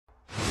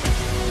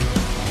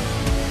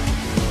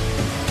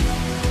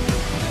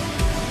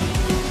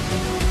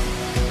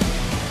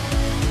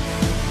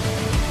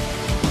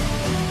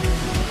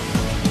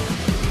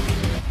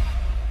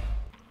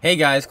Hey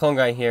guys, Clone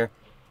Guy here,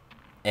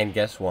 and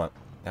guess what?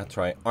 That's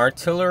right,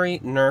 artillery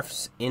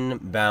nerfs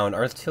inbound.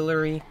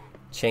 Artillery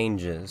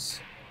changes.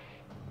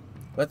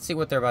 Let's see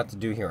what they're about to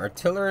do here.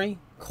 Artillery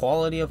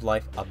quality of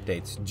life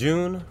updates.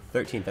 June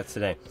 13th, that's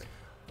today.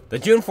 The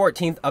June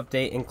 14th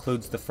update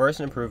includes the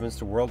first improvements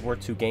to World War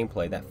II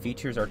gameplay that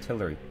features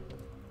artillery.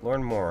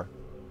 Learn more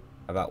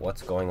about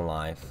what's going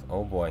live.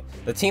 Oh boy.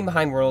 The team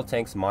behind World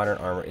Tank's modern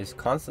armor is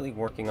constantly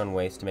working on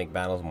ways to make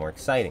battles more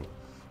exciting,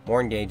 more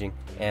engaging,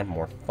 and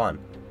more fun.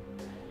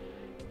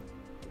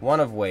 One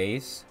of the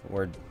ways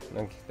we're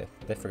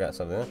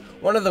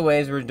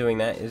doing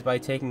that is by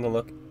taking a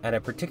look at a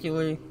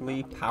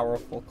particularly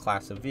powerful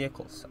class of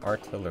vehicles,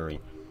 artillery.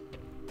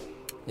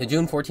 The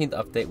June 14th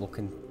update will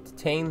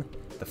contain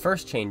the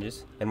first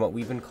changes in what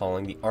we've been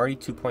calling the RE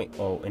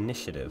 2.0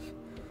 initiative.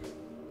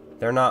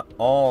 They're not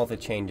all the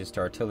changes to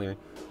artillery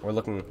we're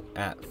looking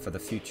at for the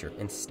future.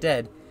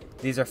 Instead,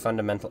 these are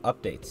fundamental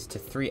updates to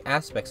 3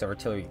 aspects of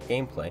artillery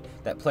gameplay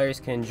that players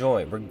can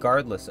enjoy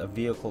regardless of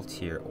vehicle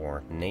tier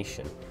or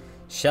nation.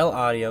 Shell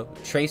audio,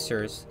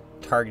 tracers,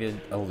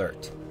 targeted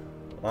alert.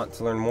 Want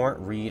to learn more?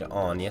 Read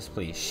on. Yes,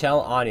 please.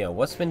 Shell audio.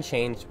 What's been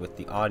changed with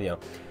the audio?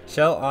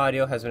 Shell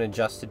audio has been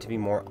adjusted to be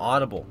more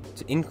audible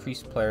to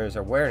increase players'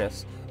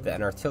 awareness that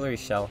an artillery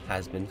shell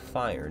has been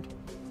fired.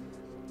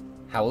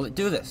 How will it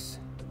do this?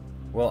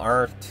 Will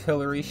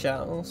artillery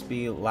shells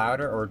be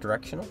louder or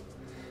directional?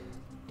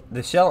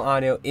 The shell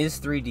audio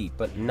is 3D,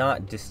 but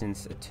not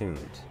distance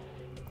attuned.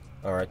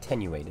 Or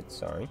attenuated,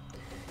 sorry.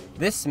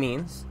 This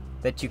means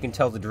that you can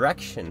tell the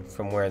direction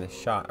from where the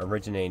shot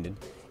originated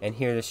and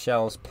hear the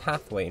shell's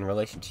pathway in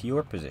relation to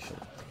your position,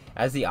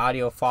 as the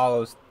audio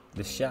follows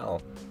the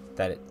shell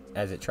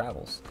as it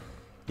travels.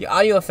 The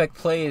audio effect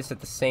plays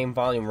at the same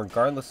volume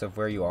regardless of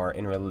where you are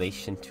in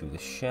relation to the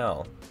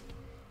shell.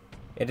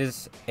 It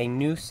is a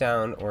new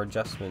sound or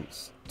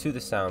adjustments to the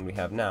sound we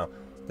have now.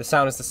 The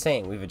sound is the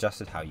same, we've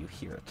adjusted how you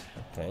hear it.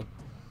 Okay.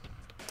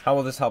 How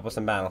will this help us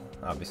in battle?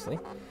 Obviously.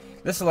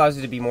 This allows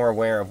you to be more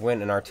aware of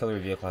when an artillery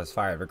vehicle has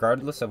fired,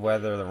 regardless of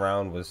whether the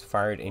round was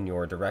fired in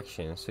your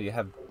direction, so you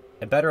have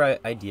a better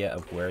idea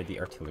of where the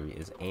artillery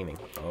is aiming.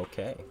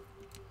 Okay.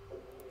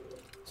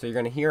 So you're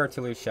going to hear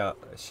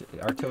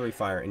artillery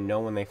fire and know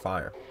when they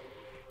fire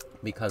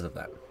because of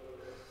that.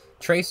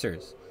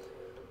 Tracers.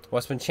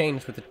 What's been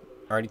changed with the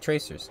RD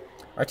tracers?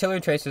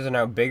 Artillery tracers are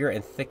now bigger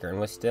and thicker and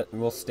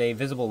will stay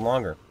visible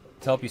longer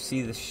to help you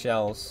see the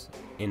shells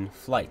in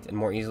flight and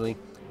more easily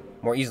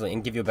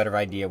and give you a better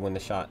idea where the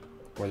shot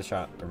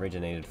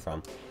originated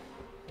from.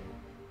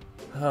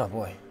 Oh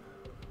boy.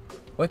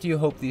 What do you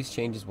hope these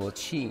changes will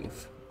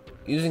achieve?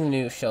 Using the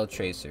new shell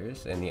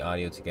tracers and the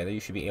audio together, you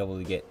should be able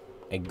to get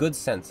a good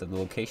sense of the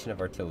location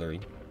of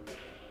artillery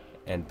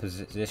and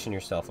position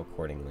yourself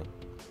accordingly.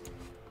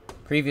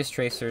 Previous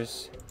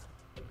tracers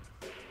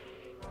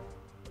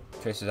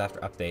after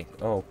update.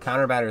 Oh,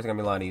 counter battery is going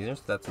to be a lot easier,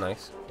 so that's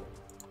nice.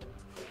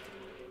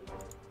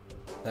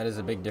 That is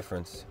a big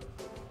difference.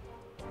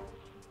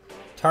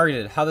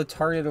 Targeted. How the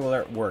targeted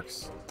alert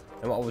works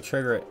and what will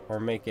trigger it or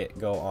make it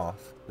go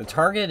off. The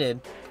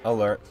targeted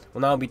alert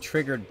will now be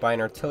triggered by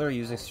an artillery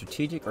using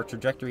strategic or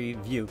trajectory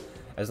view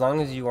as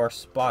long as you are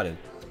spotted,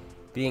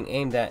 being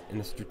aimed at in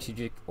the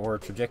strategic or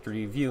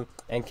trajectory view,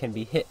 and can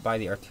be hit by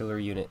the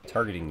artillery unit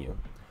targeting you.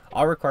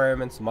 All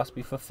requirements must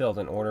be fulfilled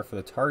in order for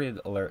the targeted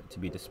alert to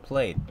be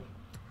displayed.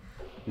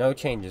 No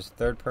changes.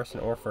 Third person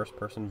or first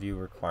person view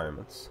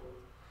requirements.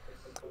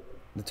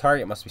 The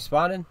target must be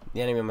spotted.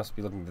 The enemy must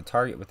be looking at the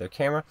target with their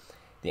camera.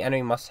 The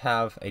enemy must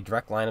have a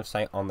direct line of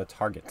sight on the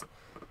target.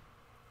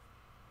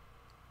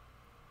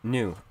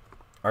 New.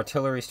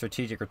 Artillery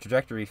strategic or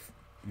trajectory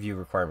view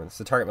requirements.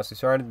 The target must be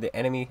spotted. The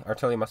enemy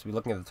artillery must be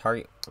looking at the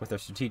target with their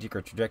strategic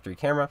or trajectory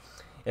camera.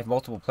 If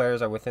multiple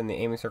players are within the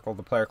aiming circle,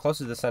 the player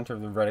closest to the center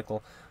of the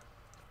reticle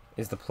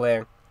is the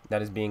player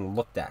that is being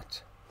looked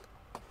at.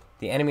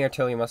 The enemy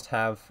artillery must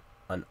have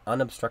an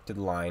unobstructed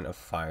line of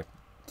fire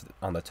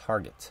on the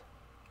target.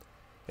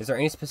 Is there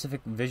any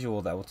specific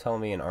visual that will tell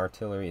me an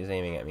artillery is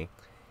aiming at me?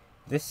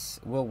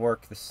 This will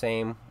work the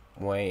same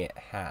way it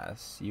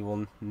has. You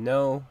will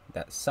know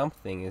that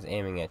something is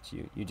aiming at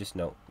you. You just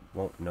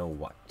won't know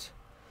what.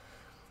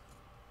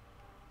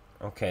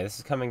 Okay, this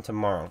is coming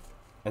tomorrow.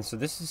 And so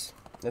this is,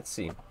 let's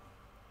see.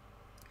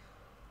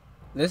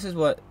 This is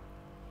what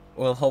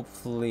will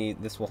hopefully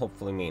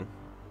mean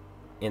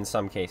in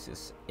some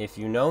cases. If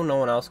you know no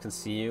one else can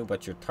see you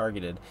but you're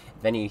targeted,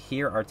 then you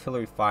hear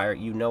artillery fire,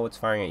 you know it's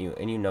firing at you,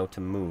 and you know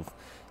to move.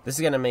 This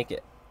is going to make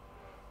it,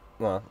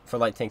 well, for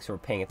light tanks who are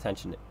paying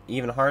attention,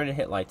 even harder to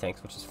hit light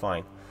tanks, which is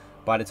fine.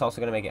 But it's also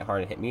going to make it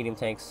hard to hit medium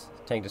tanks,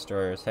 tank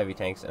destroyers, heavy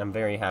tanks, and I'm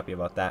very happy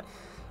about that.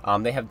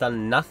 They have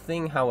done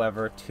nothing,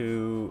 however,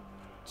 to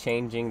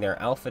changing their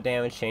alpha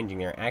damage, changing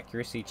their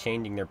accuracy,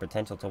 changing their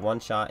potential to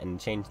one-shot and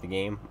change the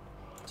game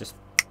just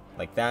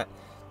like that.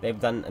 They've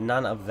done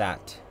none of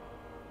that.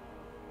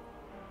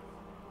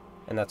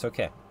 And that's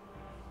okay,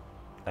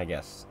 I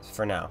guess,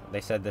 for now.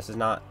 They said this is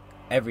not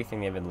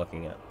everything they've been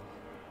looking at.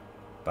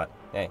 But,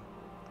 hey,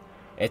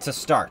 it's a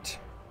start.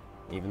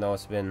 Even though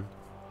it's been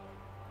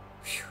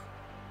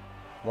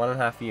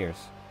 1.5 years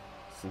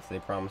since they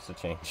promised a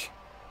change.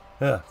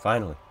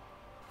 Finally.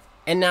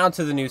 And now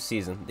to the new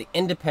season. The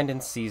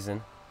Independence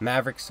season.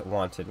 Mavericks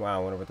Wanted. Wow,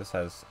 I wonder what this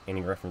has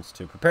any reference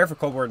to. Prepare for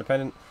Cold War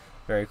Independent.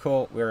 Very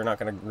cool. We're not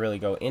going to really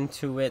go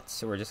into it,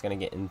 so we're just going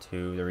to get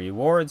into the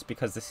rewards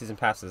because the season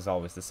pass is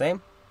always the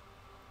same.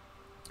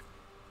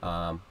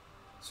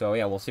 So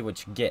yeah, we'll see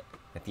what you get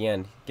at the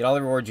end. Get all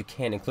the rewards you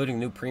can, including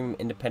new premium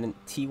independent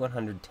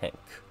T100 tank.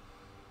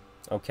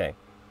 Okay.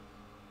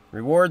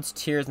 Rewards,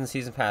 tiers, and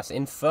season pass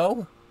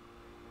info.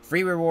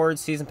 Free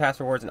rewards, season pass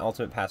rewards, and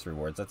ultimate pass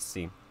rewards. Let's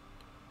see.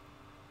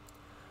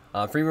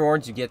 Free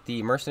rewards, you get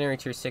the Mercenary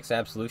Tier 6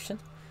 Absolution,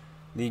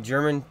 the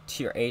German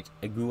Tier 8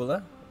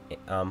 a.k.a.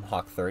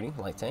 Hawk 30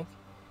 light tank,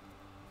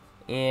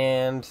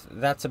 and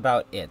that's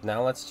about it.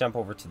 Now let's jump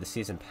over to the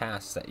season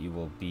pass that you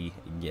will be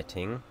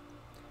getting.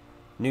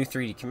 New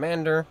 3D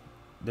Commander,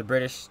 the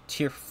British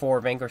Tier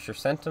 4 Vanquisher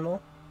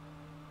Sentinel,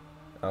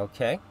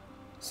 okay,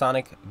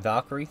 Sonic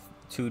Valkyrie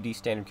 2D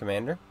Standard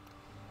Commander,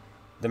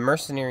 the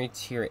Mercenary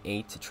Tier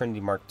 8 Trinity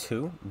Mark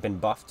II, been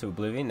buffed to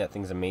Oblivion. That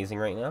thing's amazing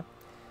right now.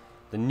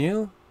 The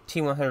new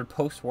T100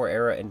 Post-War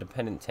Era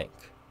Independent Tank,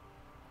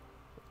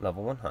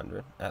 level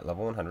 100, at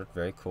level 100,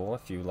 very cool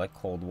if you like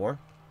Cold War,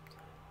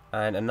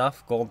 and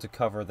enough gold to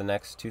cover the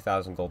next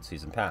 2,000 gold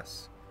season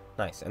pass.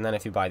 Nice. And then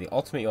if you buy the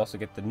Ultimate, you also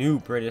get the new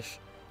British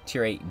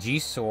Tier 8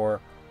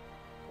 G-SOR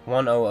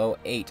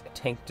 1008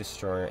 Tank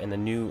Destroyer and the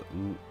new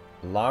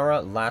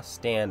Lara Last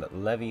Stand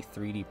Levy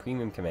 3D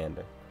Premium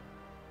Commander.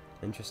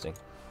 Interesting.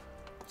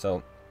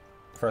 So,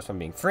 first one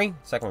being free,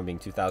 second one being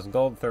 2,000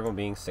 gold, third one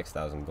being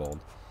 6,000 gold.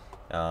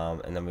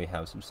 And then we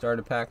have some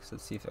starter packs.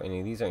 Let's see if any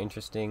of these are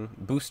interesting.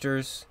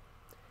 Boosters,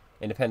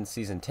 Independent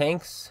Season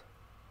Tanks.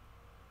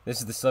 This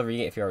is the silver you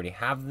get if you already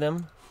have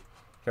them.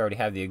 If you already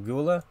have the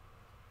a.k.a.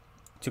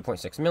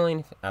 2.6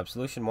 million,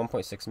 Absolution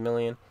 1.6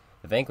 million,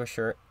 the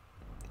Vanquisher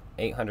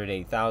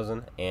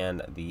 880,000,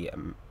 and the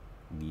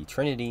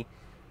Trinity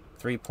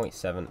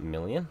 3.7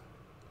 million.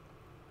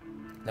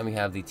 Then we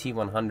have the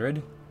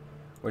T100,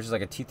 which is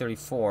like a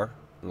T-34,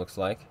 it looks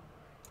like.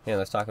 Yeah,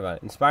 let's talk about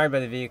it. Inspired by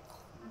the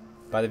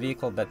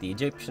vehicle that the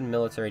Egyptian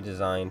military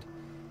designed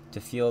to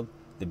field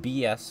the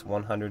BS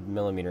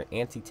 100mm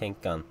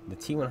anti-tank gun, the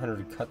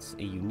T100 cuts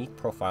a unique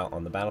profile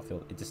on the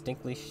battlefield. Its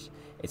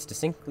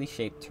distinctly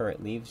shaped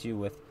turret leaves you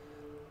with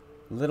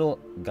little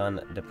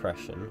gun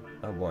depression.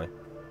 Oh boy.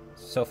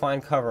 So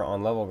find cover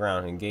on level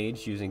ground,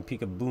 engage using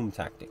peek-a-boom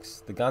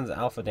tactics. The gun's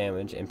alpha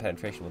damage and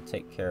penetration will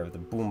take care of the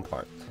boom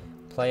part.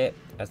 Play it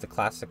as the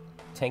classic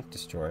tank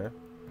destroyer.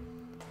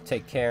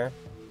 Take care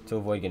to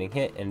avoid getting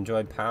hit and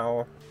enjoy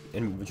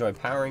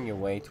powering your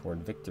way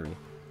toward victory.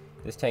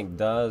 This tank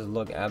does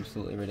look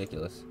absolutely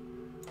ridiculous.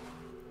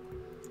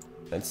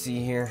 Let's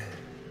see here.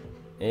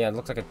 Yeah, it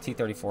looks like a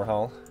T-34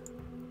 hull,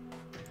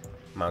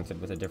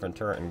 mounted with a different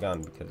turret and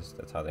gun because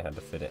that's how they had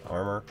to fit it.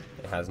 Armor,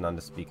 it has none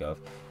to speak of.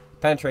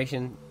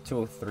 Penetration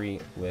 302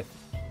 with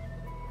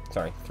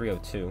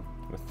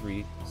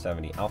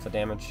 370 alpha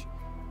damage,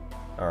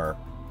 or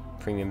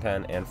premium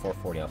pen, and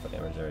 440 alpha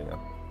damage. There you go.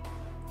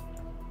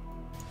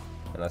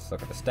 And let's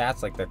look at the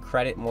stats, like the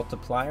credit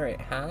multiplier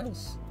it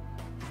has.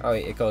 Oh,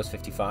 it goes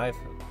 55.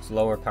 It's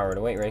lower power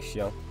to weight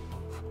ratio.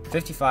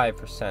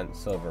 55%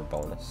 silver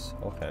bonus.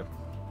 Okay.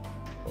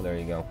 Well, there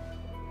you go.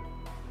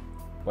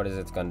 What is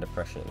its gun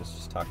depression? It was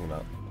just talking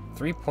about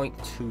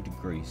 3.2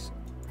 degrees.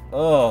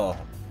 Oh.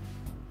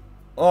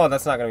 Oh,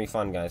 that's not going to be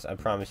fun, guys. I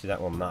promise you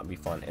that will not be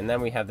fun. And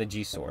then we have the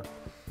G-SOR,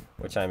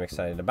 which I'm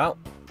excited about.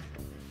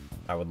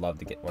 I would love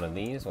to get one of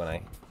these when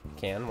I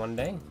can one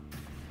day.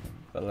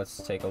 But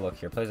let's take a look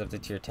here. Plays up to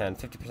tier 10,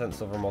 50%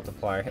 silver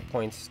multiplier, hit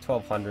points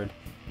 1200,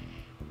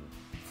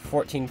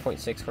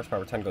 14.6 horsepower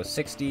per ton, goes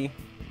 60,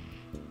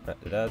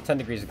 10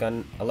 degrees of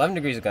gun, 11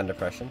 degrees of gun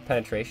depression,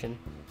 penetration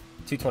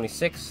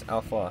 226,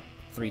 alpha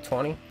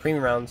 320,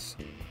 premium rounds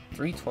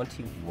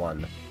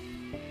 321.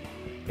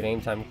 Good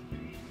aim time,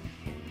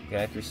 good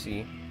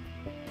accuracy,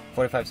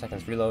 45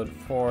 seconds reload,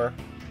 4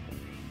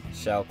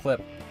 shell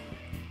clip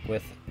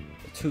with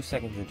 2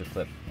 seconds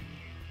interclip.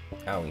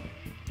 Owie.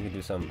 You can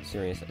do some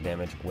serious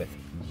damage with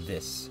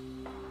this.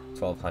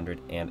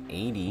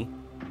 1280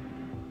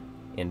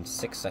 in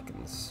 6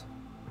 seconds.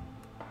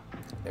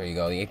 There you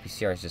go. The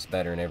APCR is just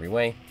better in every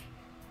way.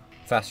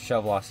 Faster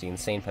shell velocity,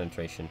 insane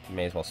penetration. You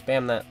may as well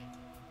spam that.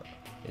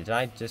 Did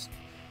I just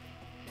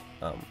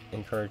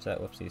encourage that?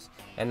 Whoopsies.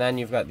 And then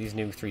you've got these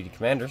new 3D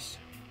commanders.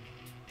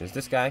 There's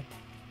this guy.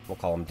 We'll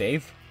call him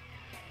Dave.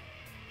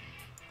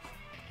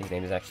 His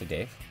name is actually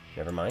Dave.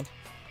 Never mind.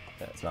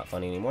 That's not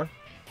funny anymore.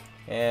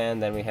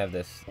 And then we have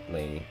this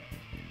lady,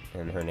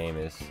 and her name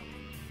is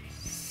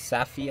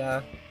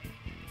Safia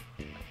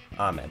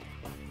Ahmed.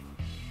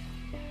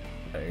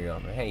 There you go.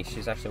 But hey,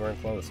 she's actually wearing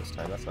clothes this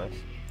time. That's nice.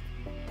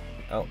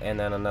 Oh, and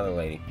then another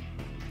lady,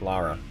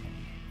 Lara.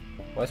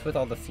 What's with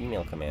all the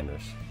female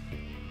commanders?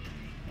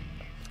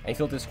 I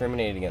feel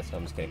discriminated against. No,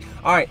 I'm just kidding.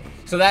 All right,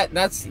 so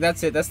that's it.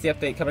 That's the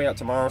update coming out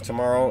tomorrow.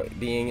 Tomorrow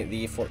being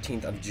the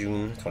 14th of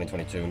June,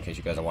 2022. In case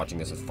you guys are watching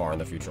this as far in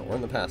the future or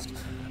in the past.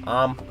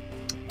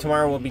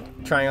 tomorrow we'll be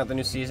trying out the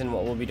new season.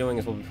 What we'll be doing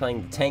is we'll be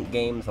playing the tank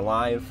games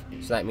live.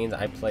 So that means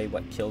I play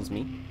what kills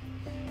me.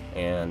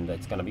 And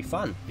it's going to be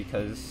fun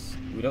because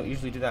we don't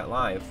usually do that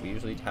live. We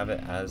usually have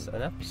it as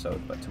an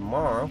episode. But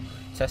tomorrow,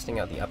 testing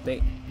out the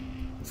update,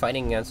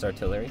 fighting against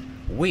artillery,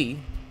 we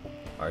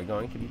are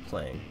going to be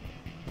playing.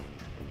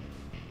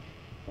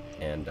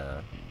 And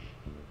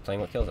playing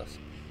what kills us.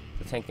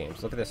 The tank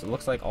games. Look at this. It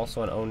looks like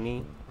also an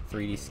Oni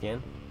 3D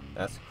skin.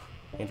 That's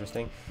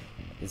interesting.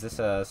 Is this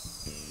a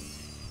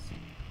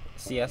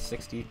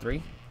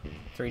CS63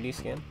 3D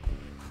skin?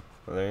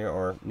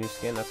 Or new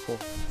skin? That's cool.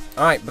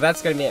 Alright, but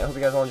that's gonna be it. I hope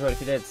you guys all enjoyed. If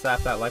you did,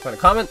 slap that like button.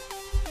 Comment!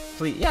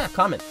 Please, yeah,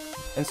 comment.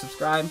 And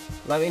subscribe.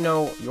 Let me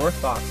know your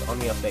thoughts on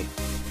the update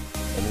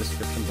in the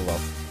description below.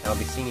 And I'll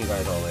be seeing you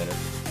guys all later.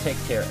 Take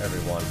care,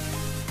 everyone.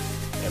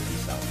 And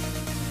peace out.